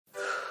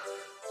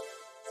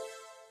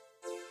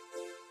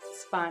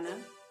spanner.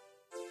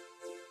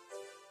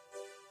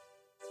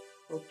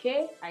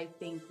 Okay, I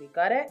think we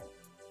got it.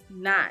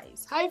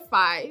 Nice. High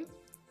five.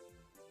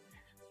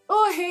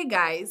 Oh, hey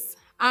guys.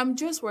 I'm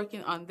just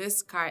working on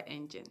this car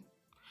engine.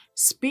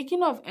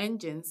 Speaking of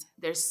engines,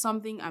 there's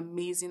something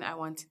amazing I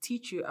want to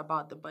teach you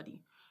about the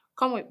body.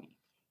 Come with me.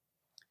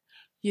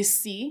 You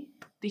see,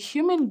 the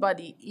human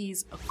body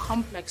is a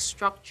complex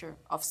structure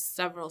of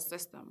several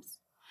systems.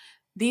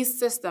 These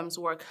systems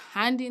work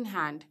hand in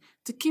hand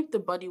to keep the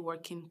body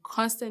working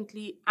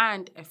constantly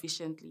and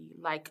efficiently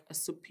like a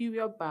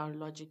superior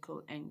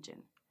biological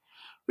engine.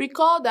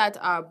 Recall that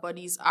our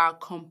bodies are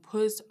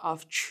composed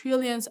of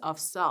trillions of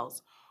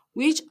cells,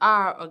 which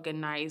are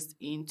organized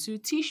into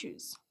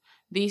tissues.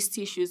 These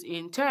tissues,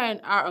 in turn,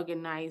 are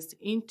organized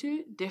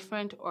into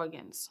different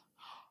organs.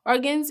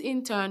 Organs,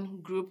 in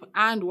turn, group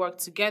and work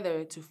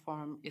together to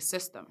form a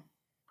system.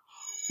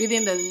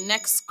 Within the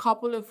next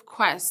couple of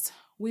quests,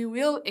 we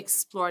will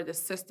explore the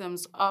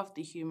systems of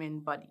the human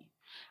body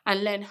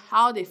and learn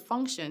how they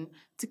function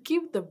to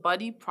keep the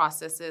body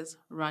processes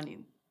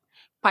running.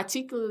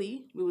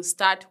 Particularly, we will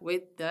start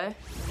with the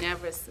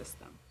nervous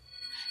system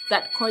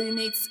that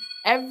coordinates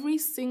every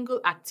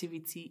single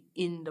activity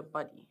in the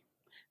body.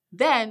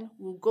 Then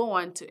we'll go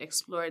on to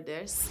explore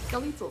the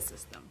skeletal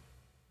system,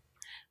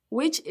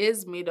 which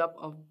is made up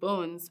of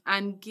bones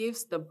and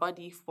gives the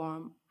body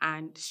form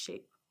and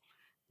shape.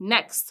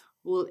 Next,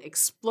 we'll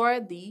explore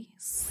the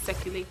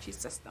circulatory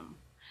system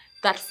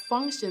that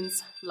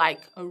functions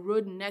like a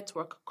road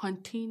network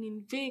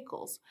containing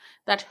vehicles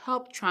that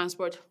help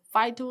transport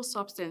vital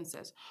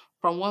substances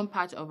from one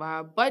part of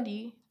our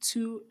body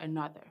to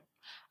another,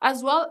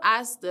 as well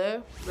as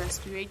the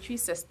respiratory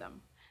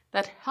system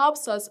that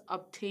helps us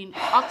obtain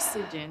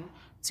oxygen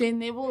to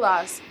enable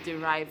us to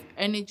derive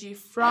energy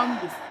from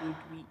the food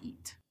we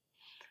eat.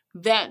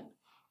 Then,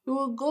 we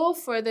will go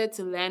further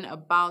to learn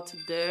about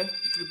the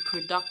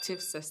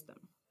reproductive system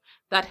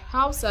that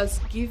helps us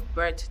give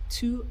birth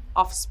to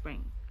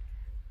offspring,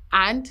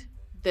 and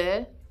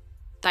the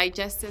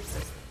digestive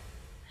system,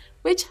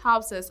 which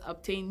helps us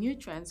obtain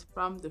nutrients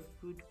from the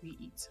food we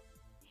eat.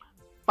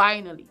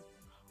 Finally,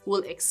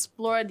 we'll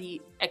explore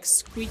the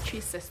excretory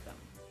system,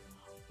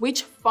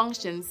 which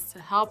functions to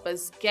help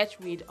us get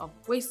rid of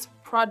waste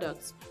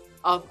products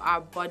of our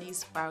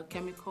body's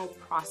biochemical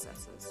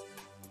processes.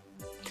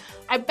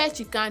 I bet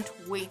you can't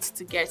wait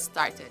to get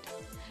started.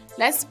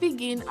 Let's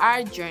begin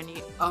our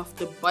journey of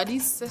the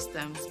body's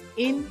systems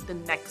in the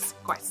next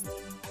quest.